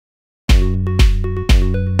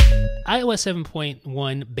iOS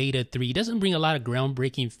 7.1 Beta 3 doesn't bring a lot of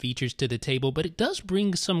groundbreaking features to the table, but it does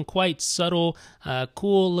bring some quite subtle,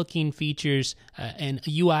 cool-looking features and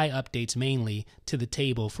UI updates mainly to the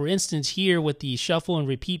table. For instance, here with the shuffle and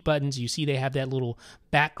repeat buttons, you see they have that little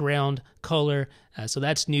background color, so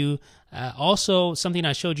that's new. Also, something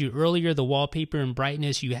I showed you earlier, the wallpaper and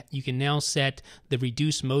brightness, you can now set the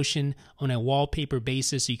reduced motion on a wallpaper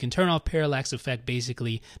basis, so you can turn off parallax effect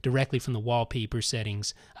basically directly from the wallpaper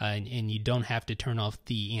settings, and you don't have to turn off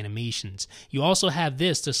the animations. You also have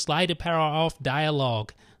this, the slide to power off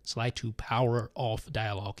dialog. Slide to power off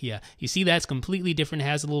dialog. Yeah, you see that's completely different. It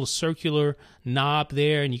has a little circular knob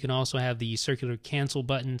there, and you can also have the circular cancel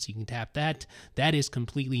button, so you can tap that. That is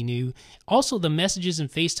completely new. Also, the messages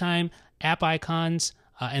and FaceTime app icons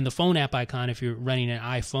and the phone app icon, if you're running an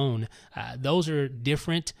iPhone, those are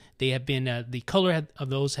different. They have been the color of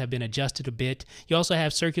those have been adjusted a bit. You also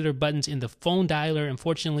have circular buttons in the phone dialer.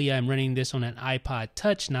 Unfortunately, I'm running this on an iPod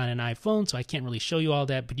Touch, not an iPhone, so I can't really show you all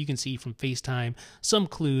that, but you can see from FaceTime some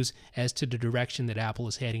clues as to the direction that Apple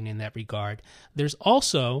is heading in that regard. There's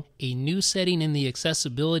also a new setting in the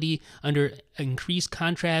accessibility under increased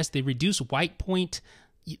contrast. They reduce white point.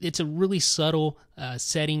 It's a really subtle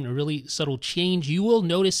setting, a really subtle change. You will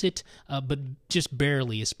notice it, but just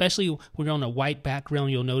barely, especially when you're on a white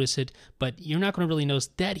background, you'll notice it, but you're not going to really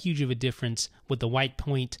notice that huge of a difference with the white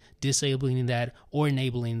point disabling that or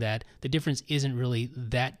enabling that. The difference isn't really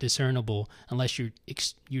that discernible unless you're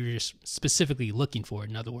just specifically looking for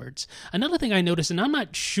it, in other words. Another thing I noticed, and I'm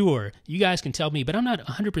not sure, you guys can tell me, but I'm not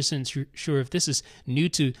 100% sure if this is new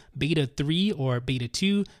to Beta 3 or Beta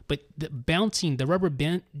 2, but the bouncing, the rubber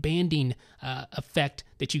banding effect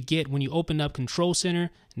that you get when you open up Control Center,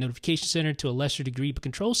 Notification Center to a lesser degree, but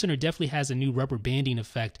Control Center definitely has a new rubber banding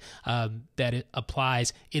effect that it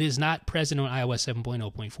applies. It is not present on iOS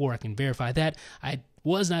 7.0.4. I can verify that. I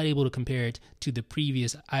was not able to compare it to the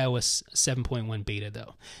previous iOS 7.1 beta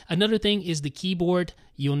though. Another thing is the keyboard.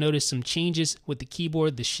 You'll notice some changes with the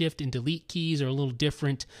keyboard. The shift and delete keys are a little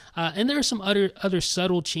different. And there are some other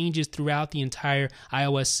subtle changes throughout the entire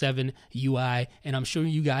iOS 7 UI. And I'm sure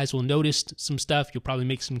you guys will notice some stuff. You'll probably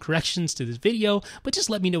make some corrections to this video, but just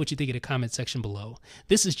let me know what you think in the comment section below.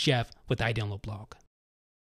 This is Jeff with iDownload Blog.